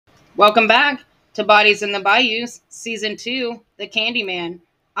Welcome back to Bodies in the Bayous, Season 2, The Candyman.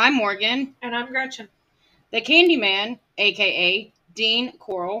 I'm Morgan. And I'm Gretchen. The Candyman, aka Dean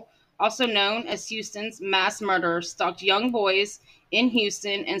Corall, also known as Houston's mass murderer, stalked young boys in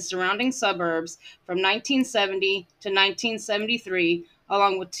Houston and surrounding suburbs from 1970 to 1973,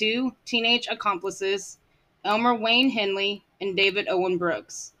 along with two teenage accomplices, Elmer Wayne Henley and David Owen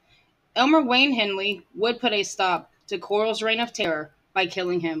Brooks. Elmer Wayne Henley would put a stop to Corall's reign of terror by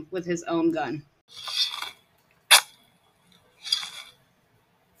killing him with his own gun.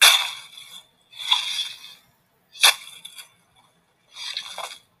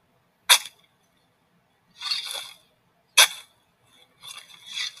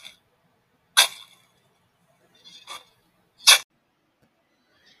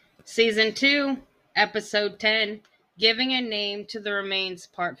 Season 2, Episode 10, Giving a Name to the Remains,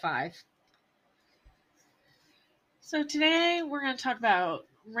 Part 5. So today we're going to talk about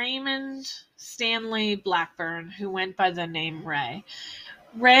Raymond Stanley Blackburn, who went by the name Ray.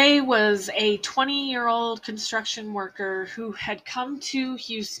 Ray was a 20-year-old construction worker who had come to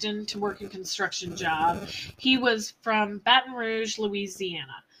Houston to work a construction job. He was from Baton Rouge,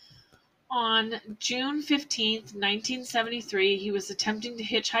 Louisiana. On June 15th, 1973, he was attempting to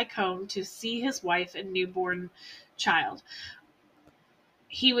hitchhike home to see his wife and newborn child.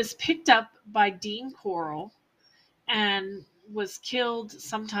 He was picked up by Dean Corall and was killed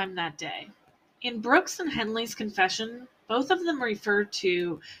sometime that day. In Brooks and Henley's confession, both of them refer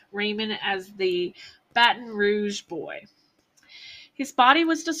to Raymond as the Baton Rouge boy. His body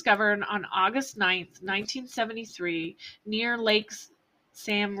was discovered on August 9th, 1973, near Lake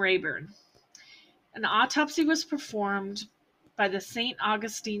Sam Rayburn. An autopsy was performed by the St.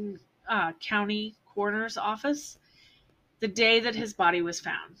 Augustine County Coroner's Office the day that his body was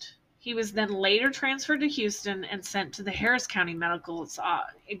found. He was then later transferred to Houston and sent to the Harris County Medical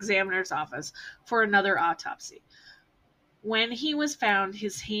Examiner's Office for another autopsy. When he was found,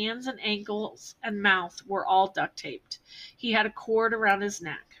 his hands and ankles and mouth were all duct taped. He had a cord around his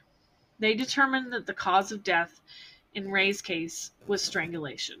neck. They determined that the cause of death in Ray's case was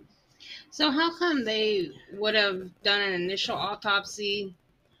strangulation. So how come they would have done an initial autopsy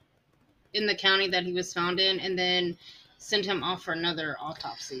in the county that he was found in and then sent him off for another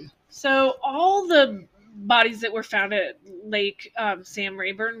autopsy? So all the bodies that were found at Lake Sam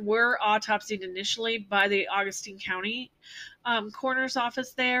Rayburn were autopsied initially by the Augustine County coroner's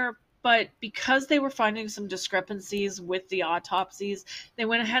office there, but because they were finding some discrepancies with the autopsies, they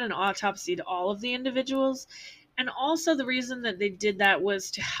went ahead and autopsied all of the individuals. And also the reason that they did that was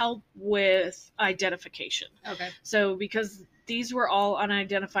to help with identification. Okay. So because these were all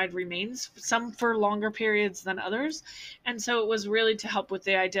unidentified remains, some for longer periods than others. And so it was really to help with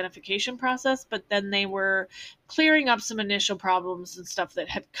the identification process, but then they were clearing up some initial problems and stuff that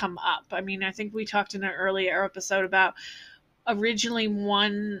had come up. I mean, I think we talked in an earlier episode about originally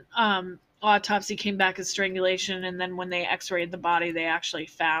one autopsy came back as strangulation, and then when they x-rayed the body, they actually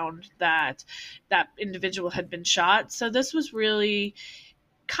found that that individual had been shot. So this was really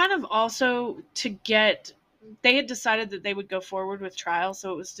kind of also to get, they had decided that they would go forward with trial,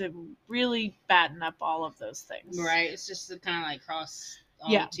 so it was to really batten up all of those things. Right, it's just to kind of like cross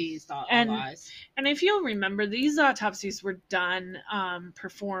all T's, dot all I's. And if you'll remember, these autopsies were done,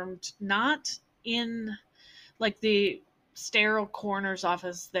 performed not in like the sterile coroner's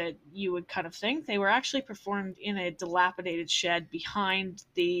office that you would kind of think. They were actually performed in a dilapidated shed behind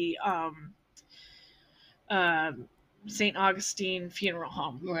the St. Augustine funeral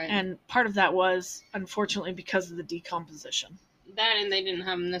home. Right. And part of that was, unfortunately, because of the decomposition. That, and they didn't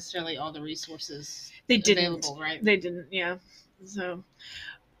have necessarily all the resources available, right? They didn't, yeah. So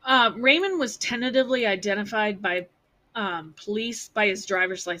Raymond was tentatively identified by police by his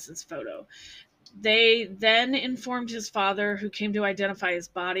driver's license photo. They then informed his father, who came to identify his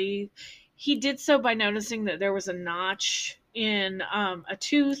body. He did so by noticing that there was a notch in a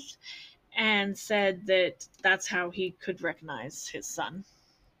tooth, and said that that's how he could recognize his son.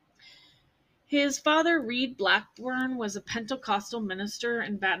 His father, Reed Blackburn, was a Pentecostal minister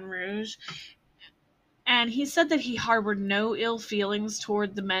in Baton Rouge, and he said that he harbored no ill feelings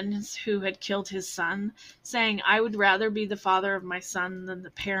toward the men who had killed his son, saying, "I would rather be the father of my son than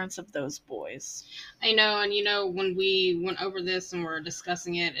the parents of those boys." I know, and when we went over this and we're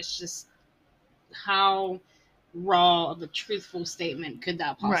discussing it, it's just how raw of a truthful statement could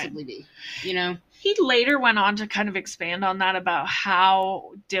that possibly be, He later went on to kind of expand on that, about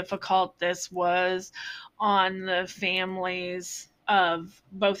how difficult this was on the families of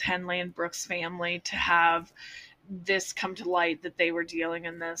both Henley and Brooks' family to have this come to light, that they were dealing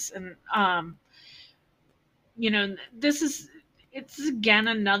in this. And, this is It's again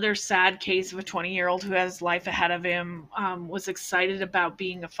another sad case of a 20-year-old who has life ahead of him, was excited about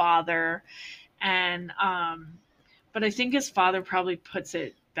being a father, and but I think his father probably puts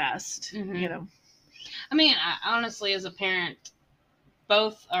it best, Mm-hmm. I mean, honestly, as a parent,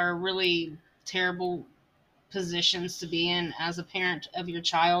 both are really terrible positions to be in as a parent of your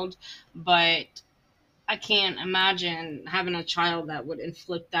child, but I can't imagine having a child that would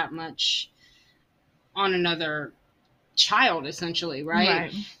inflict that much on another child, essentially, right?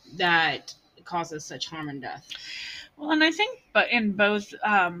 Right. That causes such harm and death. Well, and I think, but in both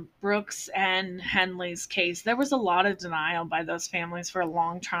Brooks and Henley's case, there was a lot of denial by those families for a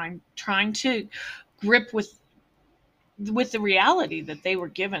long time, trying to grip with the reality that they were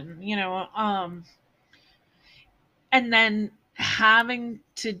given, and then having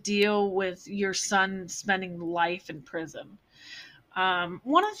to deal with your son spending life in prison.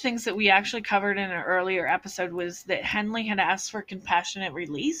 One of the things that we actually covered in an earlier episode was that Henley had asked for compassionate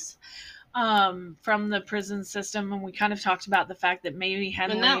release from the prison system, and we kind of talked about the fact that maybe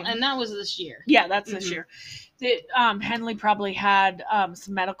Henley, and that was this year. Yeah, that's this year. That Henley probably had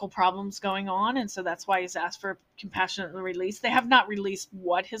some medical problems going on, and so that's why he's asked for compassionate release. They have not released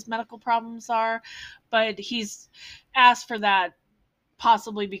what his medical problems are, but he's asked for that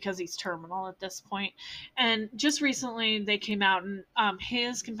possibly because he's terminal at this point. And just recently they came out and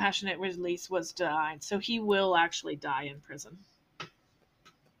his compassionate release was denied, so he will actually die in prison.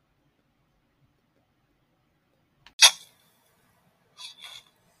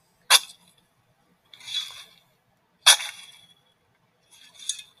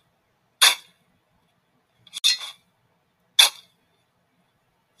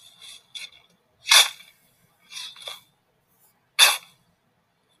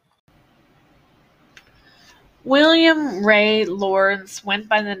 William Ray Lawrance went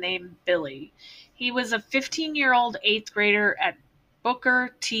by the name Billy. He was a 15-year-old eighth grader at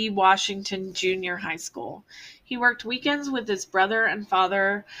Booker T. Washington Junior High School. He worked weekends with his brother and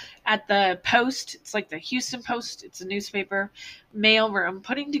father at the Post. It's like the Houston Post. It's a newspaper mailroom,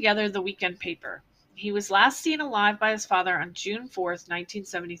 putting together the weekend paper. He was last seen alive by his father on June 4th,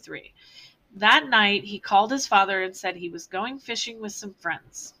 1973. That night, he called his father and said he was going fishing with some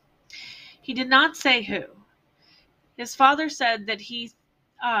friends. He did not say who. His father said that he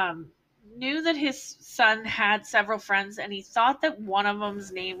knew that his son had several friends, and he thought that one of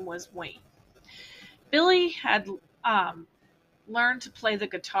them's name was Wayne. Billy had learned to play the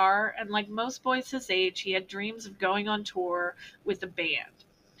guitar, and like most boys his age, he had dreams of going on tour with a band.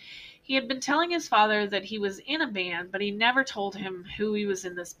 He had been telling his father that he was in a band, but he never told him who he was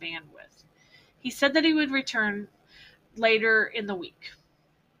in this band with. He said that he would return later in the week.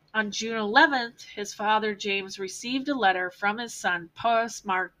 On June 11th, his father, James, received a letter from his son,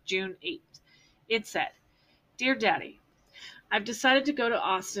 postmarked June 8th. It said, "Dear Daddy, I've decided to go to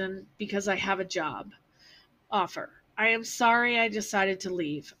Austin because I have a job offer. I am sorry I decided to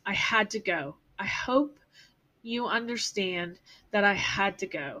leave. I had to go. I hope you understand that I had to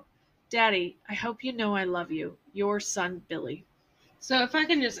go. Daddy, I hope you know I love you. Your son, Billy." So if I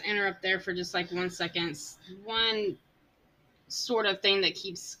can just interrupt there for just like 1 second, one sort of thing that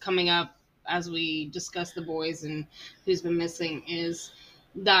keeps coming up as we discuss the boys and who's been missing is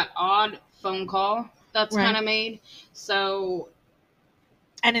that odd phone call that's Right. kind of made. So,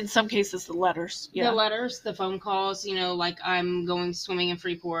 and in some cases, the letters. Yeah. The letters, the phone calls, like I'm going swimming in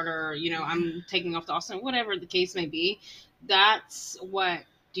Freeport, or, I'm taking off to Austin, whatever the case may be. That's what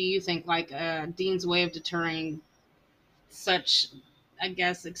do you think, like, Dean's way of deterring such, I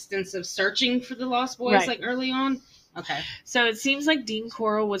guess, extensive searching for the lost boys, Right. like early on? Okay. So it seems like Dean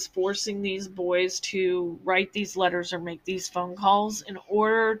Corall was forcing these boys to write these letters or make these phone calls in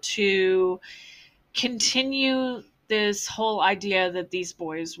order to continue this whole idea that these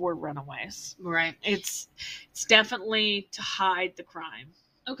boys were runaways. Right. It's definitely to hide the crime.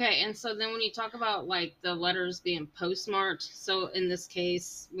 Okay, and so then when you talk about like the letters being postmarked, so in this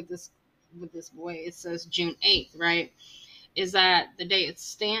case with this boy, it says June 8th, right? Is that the day it's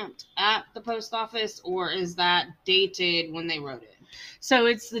stamped at the post office, or is that dated when they wrote it? So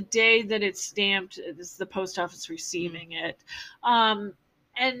it's the day that it's stamped. It's the post office receiving it. And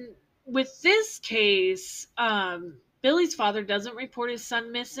with this case, Billy's father doesn't report his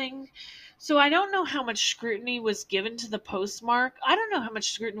son missing. So I don't know how much scrutiny was given to the postmark. I don't know how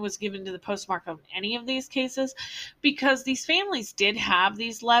much scrutiny was given to the postmark on any of these cases, because these families did have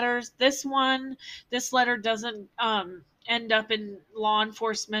these letters. This letter doesn't end up in law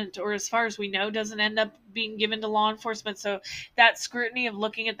enforcement, or as far as we know, doesn't end up being given to law enforcement. So that scrutiny of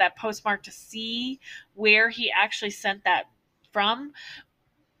looking at that postmark to see where he actually sent that from.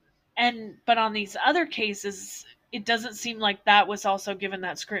 But on these other cases, it doesn't seem like that was also given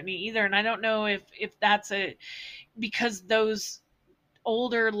that scrutiny either. And I don't know if that's because those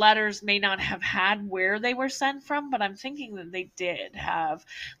older letters may not have had where they were sent from, but I'm thinking that they did have,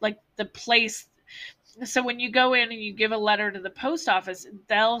 like, the place. So when you go in and you give a letter to the post office,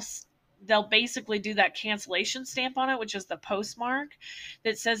 they'll basically do that cancellation stamp on it, which is the postmark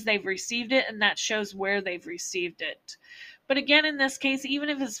that says they've received it, and that shows where they've received it. But again, in this case, even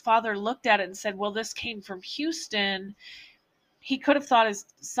if his father looked at it and said, well, this came from Houston, he could have thought his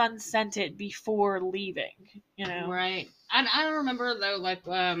son sent it before leaving, Right. I don't remember, though, like,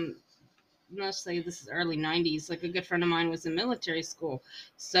 let's say this is early 90s, like a good friend of mine was in military school,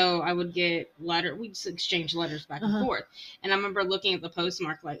 so I would get we just exchange letters back and forth, and I remember looking at the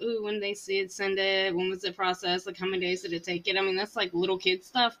postmark, like, ooh, when they send it, when was it processed, like how many days did it take it. I mean, that's like little kid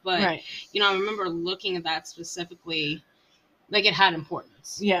stuff, but Right. I remember looking at that specifically, like it had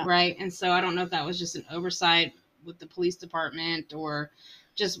importance. Yeah. Right. And so I don't know if that was just an oversight with the police department or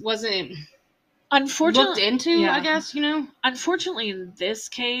just wasn't unfortunately looked into, I guess, Unfortunately, in this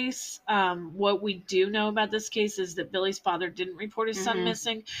case, what we do know about this case is that Billy's father didn't report his son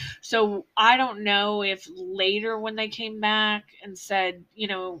missing. So I don't know if later when they came back and said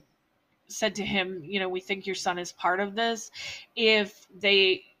to him, we think your son is part of this, if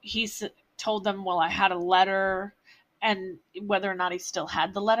he told them, well, I had a letter, and whether or not he still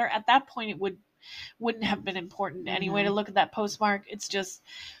had the letter. At that point, it wouldn't have been important anyway to look at that postmark. It's just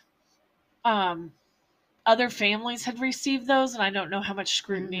other families had received those, and I don't know how much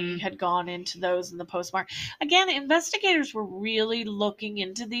scrutiny had gone into those in the postmark. Again, investigators were really looking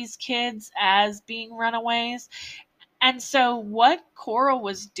into these kids as being runaways. And so what Corall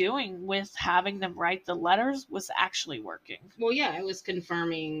was doing with having them write the letters was actually working. Well, yeah, it was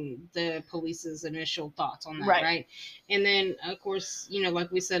confirming the police's initial thoughts on that, right? And then, of course,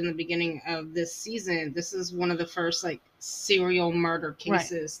 like we said in the beginning of this season, this is one of the first, like, serial murder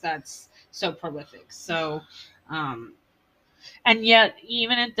cases that's so prolific. So, and yet,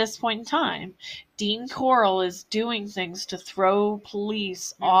 even at this point in time, Dean Corall is doing things to throw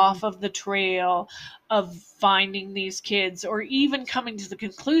police off of the trail of finding these kids, or even coming to the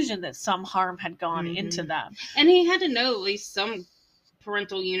conclusion that some harm had gone into them. And he had to know at least some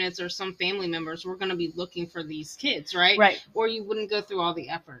parental units or some family members were going to be looking for these kids, right? Right. Or you wouldn't go through all the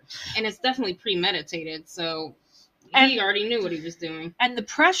effort. And it's definitely premeditated, so he already knew what he was doing. And the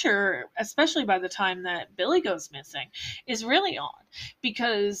pressure, especially by the time that Billy goes missing, is really on,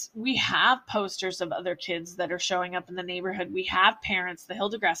 because we have posters of other kids that are showing up in the neighborhood. We have parents, the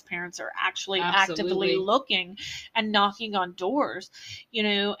Hildegrass parents are actually actively looking and knocking on doors.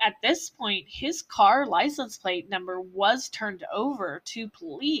 At this point, his car license plate number was turned over to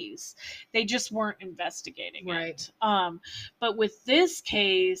police. They just weren't investigating it. But with this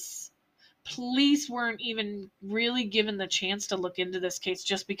case, police weren't even really given the chance to look into this case,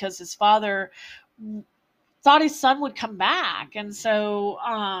 just because his father thought his son would come back. And so,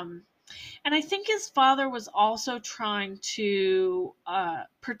 and I think his father was also trying to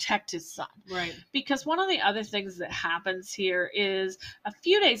protect his son. Right. Because one of the other things that happens here is a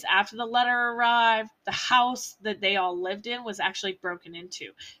few days after the letter arrived, the house that they all lived in was actually broken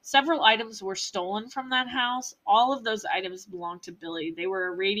into. Several items were stolen from that house. All of those items belonged to Billy. They were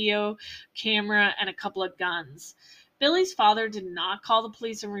a radio, camera, and a couple of guns. Billy's father did not call the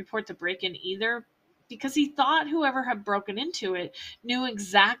police and report the break-in either, because he thought whoever had broken into it knew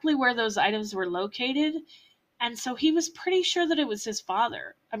exactly where those items were located. And so he was pretty sure that it was his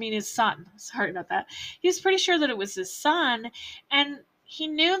son. Sorry about that. He was pretty sure that it was his son. And he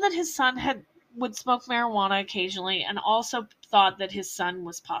knew that his son would smoke marijuana occasionally, and also thought that his son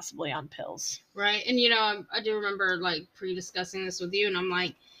was possibly on pills. Right. And, I do remember, like, pre-discussing this with you, and I'm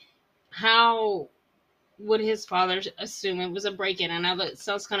like, how would his father assume it was a break-in? I know that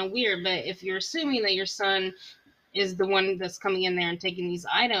sounds kind of weird, but if you're assuming that your son is the one that's coming in there and taking these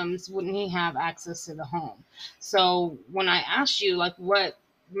items, wouldn't he have access to the home? So when I asked you, like, what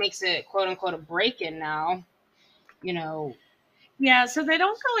makes it quote unquote a break-in now, Yeah, so they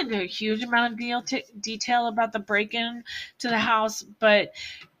don't go into a huge amount of detail about the break-in to the house, but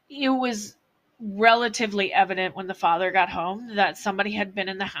it was relatively evident when the father got home that somebody had been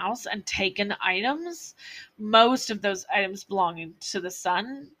in the house and taken items, most of those items belonging to the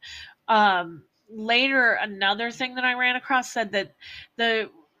son. Later, another thing that I ran across said that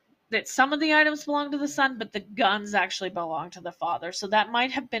that some of the items belong to the son, but the guns actually belong to the father. So that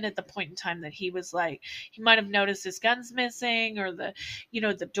might have been at the point in time that he was like, he might have noticed his guns missing, or the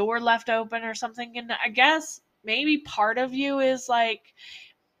door left open or something. And I guess maybe part of you is like,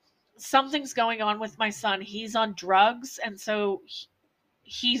 something's going on with my son. He's on drugs, and so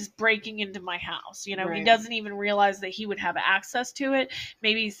he's breaking into my house. He Right. doesn't even realize that he would have access to it.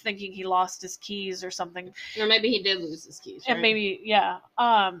 Maybe he's thinking he lost his keys or something. Or maybe he did lose his keys, right? And maybe, yeah.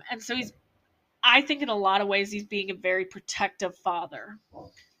 And so I think in a lot of ways he's being a very protective father.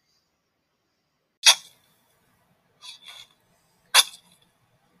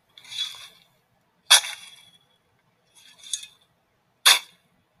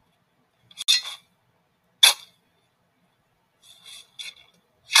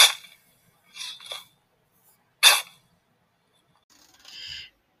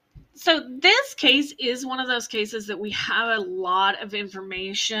 So this case is one of those cases that we have a lot of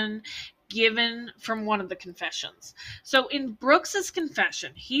information given from one of the confessions. So in Brooks's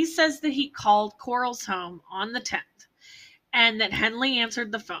confession, he says that he called Corall's home on the 10th and that Henley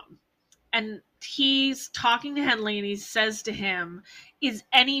answered the phone. And he's talking to Henley and he says to him, "Is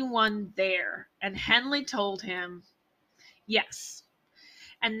anyone there?" And Henley told him, "Yes."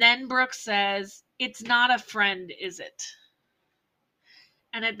 And then Brooks says, "It's not a friend, is it?"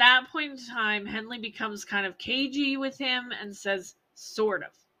 And at that point in time, Henley becomes kind of cagey with him and says, "Sort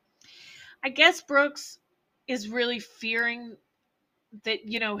of." I guess Brooks is really fearing that,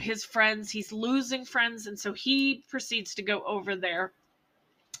 his friends, he's losing friends. And so he proceeds to go over there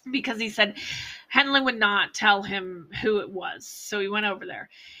because he said Henley would not tell him who it was. So he went over there.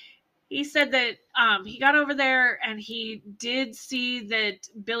 He said that he got over there and he did see that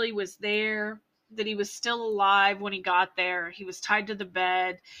Billy was there, that he was still alive when he got there. He was tied to the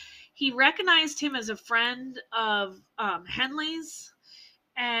bed. He recognized him as a friend of Henley's,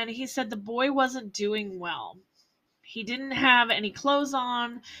 and he said the boy wasn't doing well. He didn't have any clothes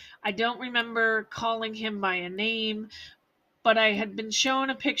on. I don't remember calling him by a name, but I had been shown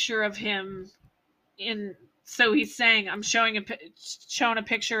a picture of him so he's saying, I'm showing a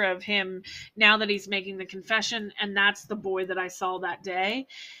picture of him now that he's making the confession, and that's the boy that I saw that day.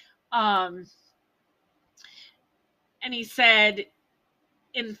 And he said,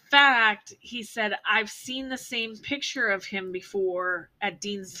 in fact, I've seen the same picture of him before at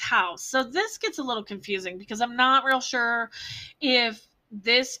Dean's house. So this gets a little confusing because I'm not real sure if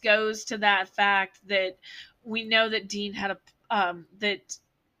this goes to that fact that we know that Dean had that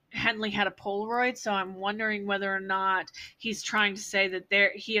Henley had a Polaroid. So I'm wondering whether or not he's trying to say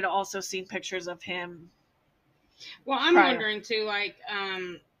that he had also seen pictures of him. Well, I'm wondering too,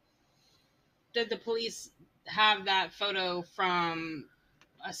 did the police have that photo from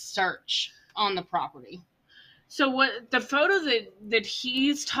a search on the property? So what the photo that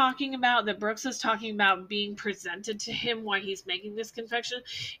he's talking about, that Brooks is talking about being presented to him while he's making this confession,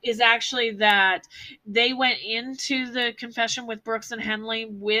 is actually that they went into the confession with Brooks and Henley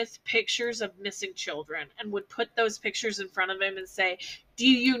with pictures of missing children and would put those pictures in front of him and say, "Do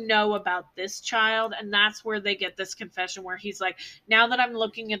you know about this child?" And that's where they get this confession where he's like, now that I'm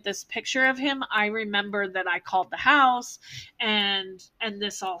looking at this picture of him, I remember that I called the house and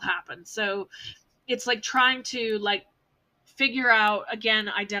this all happened. So it's like trying to figure out, again,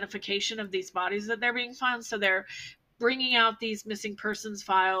 identification of these bodies that they're being found. So they're bringing out these missing persons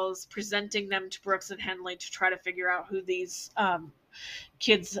files, presenting them to Brooks and Henley to try to figure out who these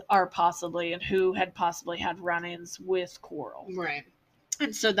kids are possibly and who had possibly had run-ins with Corall. Right.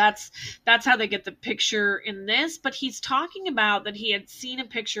 And so that's how they get the picture in this. But he's talking about that he had seen a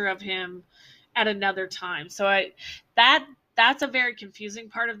picture of him at another time. So that's a very confusing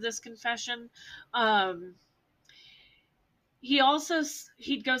part of this confession. He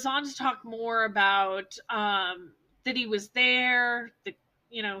goes on to talk more about that he was there, that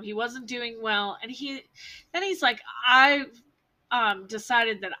he wasn't doing well, and he's like, I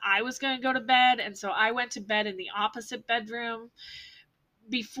decided that I was going to go to bed, and so I went to bed in the opposite bedroom.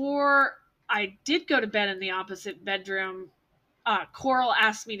 Before I did go to bed in the opposite bedroom, Corall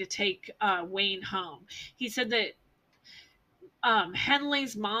asked me to take Wayne home. He said that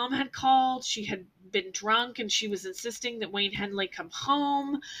Henley's mom had called. She had been drunk and she was insisting that Wayne Henley come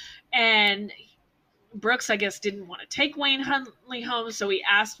home. And Brooks, I guess, didn't want to take Wayne Henley home. So he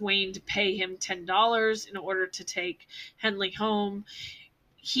asked Wayne to pay him $10 in order to take Henley home.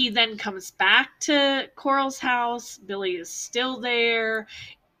 He then comes back to Corall's house. Billy is still there.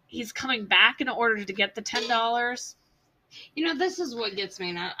 He's coming back in order to get the $10. This is what gets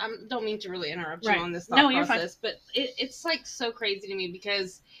me, and I don't mean to really interrupt you Right. on this No, thought you're process, but it's so crazy to me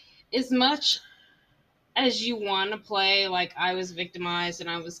because as much as you want to play like I was victimized and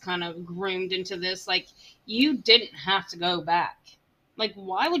I was kind of groomed into this, you didn't have to go back.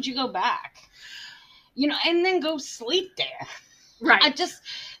 Why would you go back? And then go sleep there. Right. Just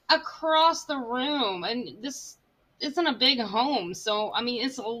across the room, and this isn't a big home, so I mean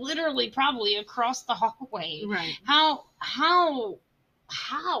it's literally probably across the hallway. Right. How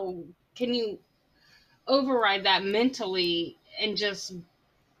how can you override that mentally and just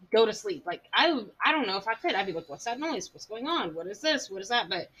go to sleep? Like, I don't know if I could. I'd be like, what's that noise? What's going on? What is this? What is that?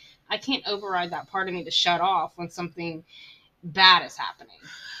 But I can't override that part of me to shut off when something bad is happening.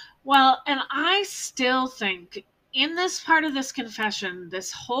 Well, and I still think in this part of this confession,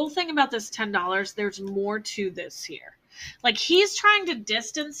 this whole thing about this $10, there's more to this here. Like, he's trying to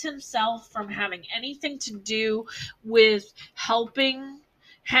distance himself from having anything to do with helping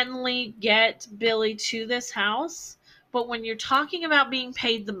Henley get Billy to this house. But when you're talking about being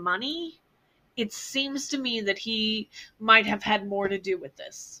paid the money, it seems to me that he might have had more to do with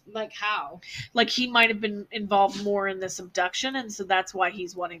this. Like, how? Like, he might have been involved more in this abduction, and so that's why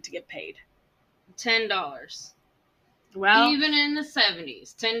he's wanting to get paid. $10. Well, even in the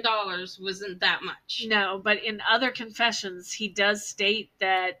 70s, $10 wasn't that much. No, but in other confessions, he does state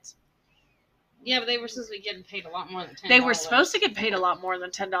that. Yeah, but they were supposed to be getting paid a lot more than $10. They were supposed to get paid a lot more than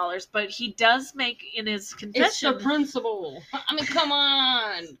 $10, but he does make in his confession. It's the principle. I mean, come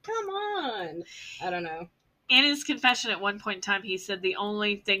on. I don't know. In his confession, at one point in time, he said the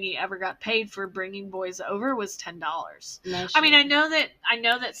only thing he ever got paid for bringing boys over was $10. No, I mean, I know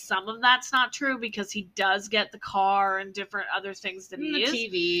that some of that's not true because he does get the car and different other things that he the is.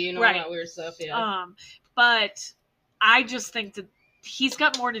 TV and all that weird stuff. Yeah. But I just think that he's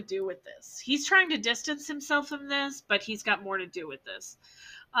got more to do with this. He's trying to distance himself from this, but he's got more to do with this.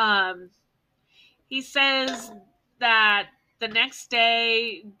 He says that the next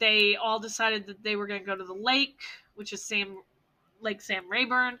day, they all decided that they were going to go to the lake, which is Lake Sam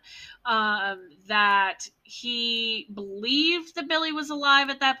Rayburn, that he believed that Billy was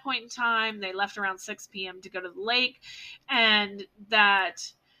alive at that point in time. They left around 6 p.m. to go to the lake, and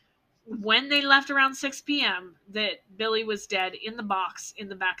that when they left around 6 p.m., that Billy was dead in the box in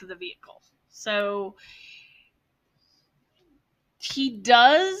the back of the vehicle. So he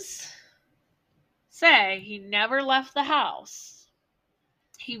does say he never left the house.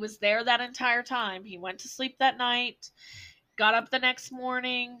 He was there that entire time. He went to sleep that night, got up the next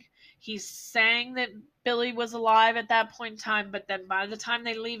morning. He's saying that Billy was alive at that point in time, but then by the time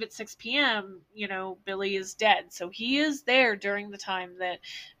they leave at 6 p.m., Billy is dead. So he is there during the time that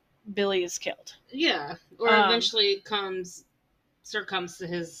Billy is killed. Yeah, or eventually succumbs to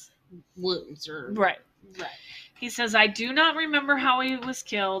his wounds. Right. He says, I do not remember how he was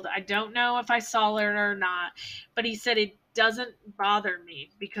killed. I don't know if I saw it or not. But he said it doesn't bother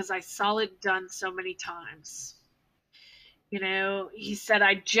me because I saw it done so many times. He said,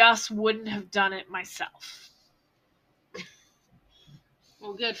 I just wouldn't have done it myself.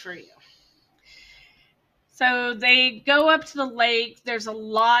 Well, good for you. So they go up to the lake. There's a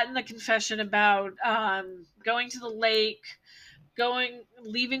lot in the confession about going to the lake,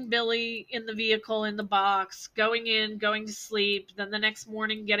 leaving Billy in the vehicle in the box, going to sleep, then the next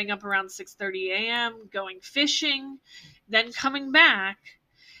morning getting up around 6:30 a.m., going fishing, then coming back.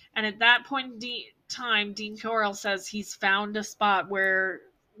 And at that point in time, Dean Corall says he's found a spot where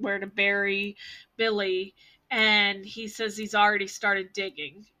to bury Billy, and he says he's already started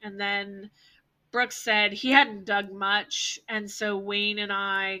digging. And then Brooks said he hadn't dug much, and so Wayne and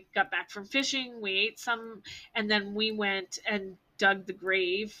I got back from fishing. We ate some, and then we went and dug the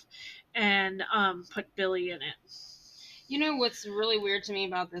grave and put Billy in it. You know what's really weird to me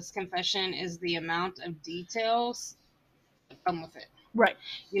about this confession is the amount of details that come with it. Right.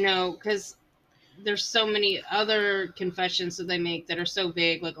 Because there's so many other confessions that they make that are so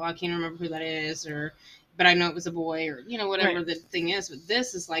vague, like, I can't remember who that is, but I know it was a boy, or, whatever the thing is. But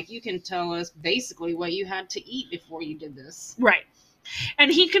this is like, you can tell us basically what you had to eat before you did this. Right.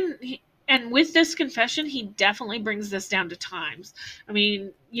 And and with this confession, he definitely brings this down to times. I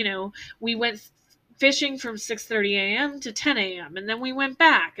mean, we went fishing from 6:30 a.m. to 10 a.m. and then we went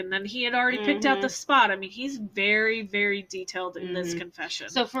back, and then he had already picked out the spot. I mean, he's very, very detailed in this confession.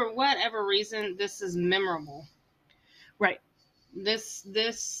 So for whatever reason, this is memorable. Right.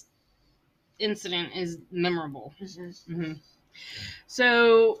 This incident is memorable.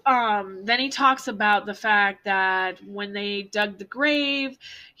 So then he talks about the fact that when they dug the grave,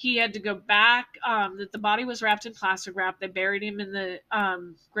 he had to go back, that the body was wrapped in plastic wrap. They buried him in the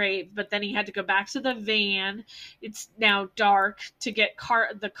grave, but then he had to go back to the van. It's now dark, to get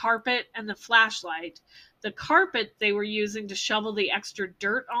the carpet and the flashlight. The carpet they were using to shovel the extra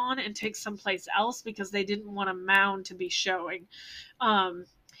dirt on and take someplace else because they didn't want a mound to be showing.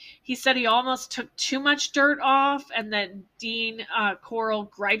 He said he almost took too much dirt off, and that Dean Corall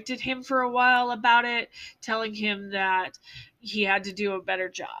griped at him for a while about it, telling him that he had to do a better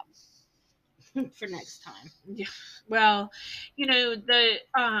job for next time. Yeah. Well, and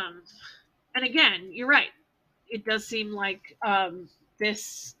again, you're right. It does seem like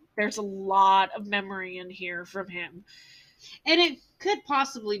there's a lot of memory in here from him. And it could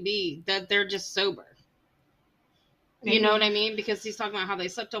possibly be that they're just sober. Maybe. You know what I mean? Because he's talking about how they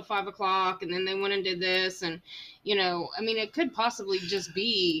slept till 5 o'clock and then they went and did this. And, it could possibly just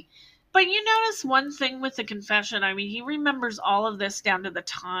be. But you notice one thing with the confession. I mean, he remembers all of this down to the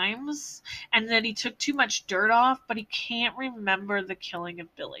times and that he took too much dirt off, but he can't remember the killing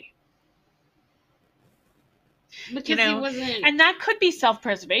of Billy. Because he wasn't. And that could be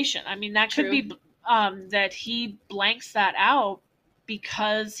self-preservation. I mean, that True. could be that he blanks that out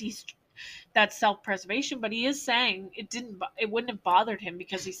because that's self-preservation. But he is saying it wouldn't have bothered him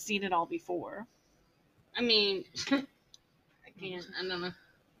because he's seen it all before. I mean, I don't know.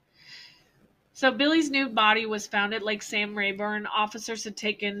 So Billy's nude body was found at Lake Sam Rayburn. Officers had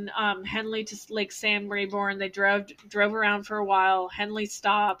taken Henley to Lake Sam Rayburn. They drove around for a while. Henley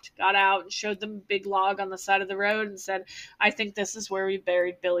stopped, got out, and showed them a big log on the side of the road and said, "I think this is where we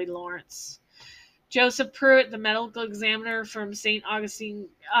buried Billy Lawrance." Joseph Pruitt, the medical examiner from St. Augustine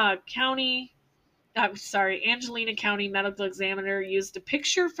County, Angelina County medical examiner, used a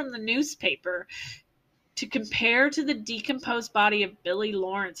picture from the newspaper to compare to the decomposed body of Billy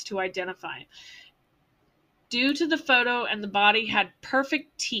Lawrance to identify him. Due to the photo and the body had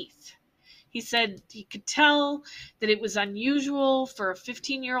perfect teeth, he said he could tell that it was unusual for a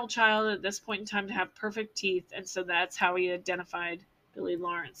 15-year-old child at this point in time to have perfect teeth, and so that's how he identified Billy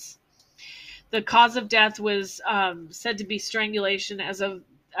Lawrance. The cause of death was said to be strangulation, as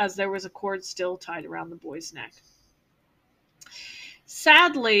there was a cord still tied around the boy's neck.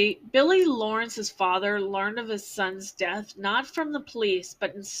 Sadly, Billy Lawrence's father learned of his son's death not from the police,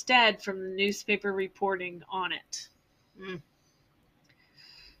 but instead from the newspaper reporting on it.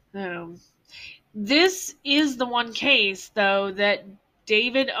 This is the one case, though, that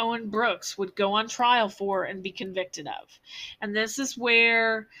David Owen Brooks would go on trial for and be convicted of. And this is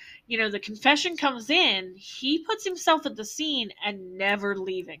where, the confession comes in. He puts himself at the scene and never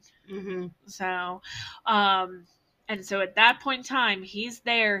leaving. Mm-hmm. So, and so at that point in time, he's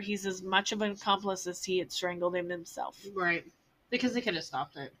there. He's as much of an accomplice as he had strangled him himself. Right. Because they could have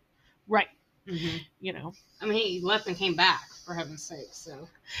stopped it. Right. Mm-hmm. I mean, he left and came back, for heaven's sake. So.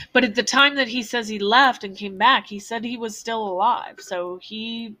 But at the time that he says he left and came back, he said he was still alive. So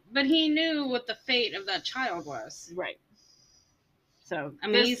But he knew what the fate of that child was. Right. So. I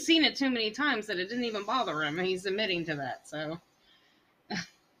mean, he's seen it too many times that it didn't even bother him. And he's admitting to that, so.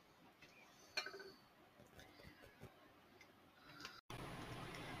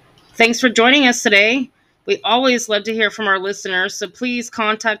 Thanks for joining us today. We always love to hear from our listeners, so please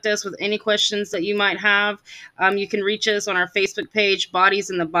contact us with any questions that you might have. You can reach us on our Facebook page, Bodies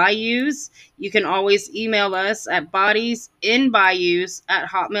in the Bayous. You can always email us at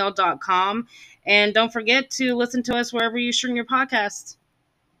bodiesinbayous@hotmail.com. And don't forget to listen to us wherever you stream your podcasts.